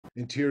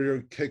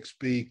Interior kicks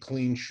B,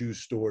 clean shoe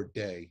store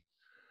day.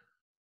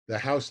 The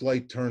house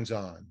light turns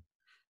on.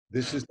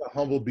 This is the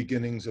humble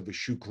beginnings of a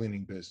shoe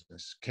cleaning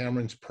business.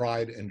 Cameron's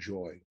pride and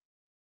joy.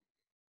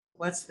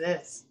 What's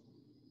this?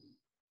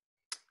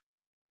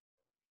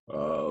 This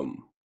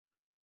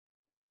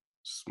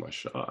is my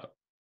shop.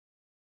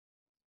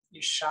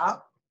 You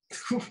shop?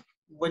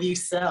 What do you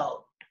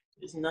sell?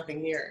 There's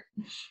nothing here.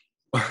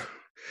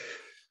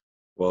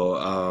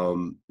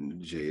 Well,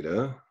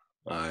 Jada,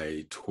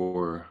 I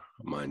tore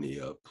my knee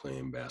up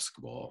playing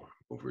basketball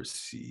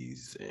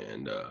overseas,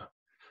 and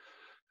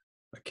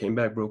I came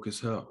back broke as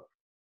hell.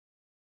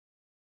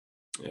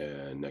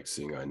 And next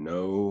thing I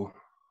know,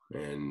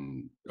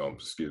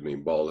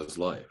 ball is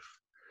life.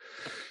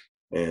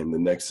 And the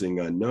next thing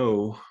I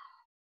know,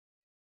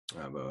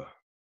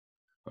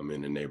 I'm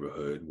in a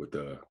neighborhood with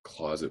a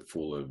closet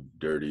full of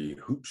dirty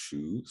hoop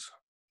shoes.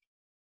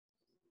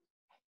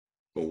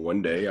 But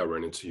one day I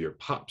ran into your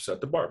pops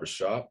at the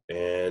barbershop,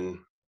 and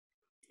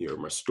he heard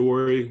my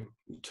story.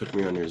 He took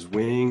me under his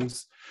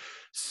wings.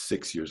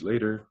 6 years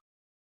later,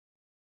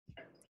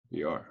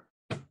 we are.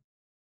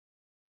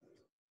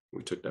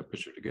 We took that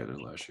picture together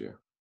last year.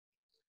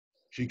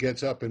 She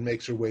gets up and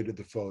makes her way to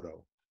the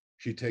photo.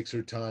 She takes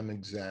her time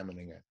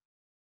examining it.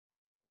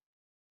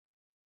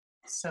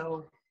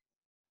 So,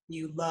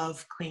 you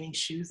love cleaning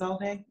shoes all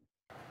day?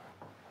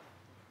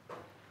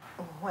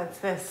 What's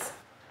this?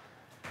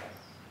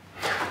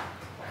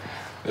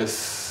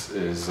 This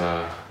is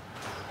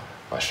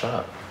my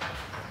shop.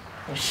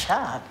 Your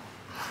shop?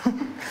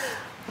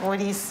 What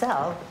do you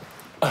sell?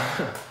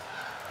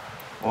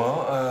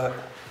 Well,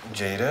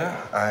 Jada,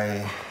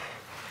 I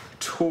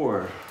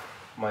tore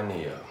my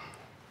knee up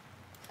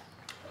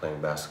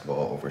playing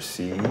basketball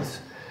overseas,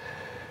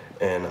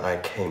 and I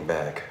came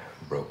back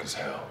broke as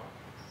hell.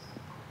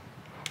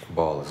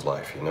 Ball is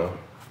life, you know?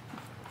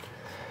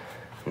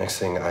 Next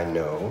thing I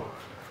know,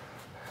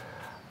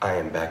 I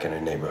am back in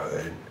a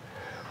neighborhood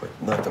with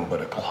nothing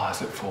but a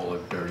closet full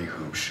of dirty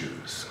hoop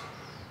shoes.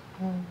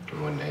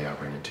 And one day I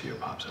ran into your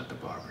pops at the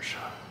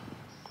barbershop.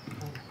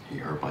 He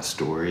heard my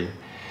story.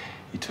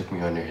 He took me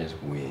under his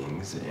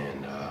wings,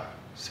 and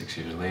 6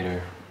 years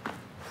later,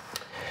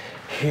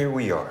 here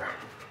we are.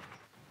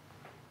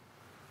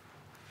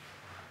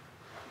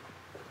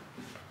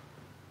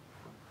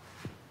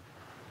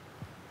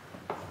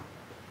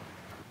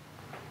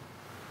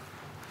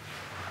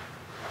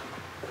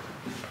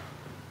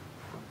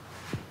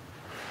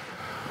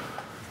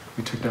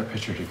 We took that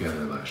picture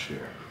together last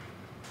year.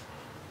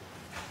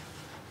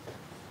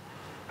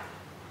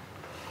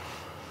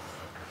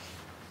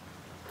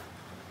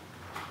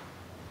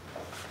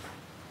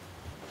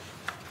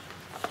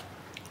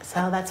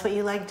 So that's what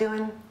you like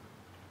doing?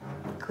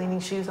 Cleaning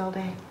shoes all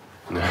day?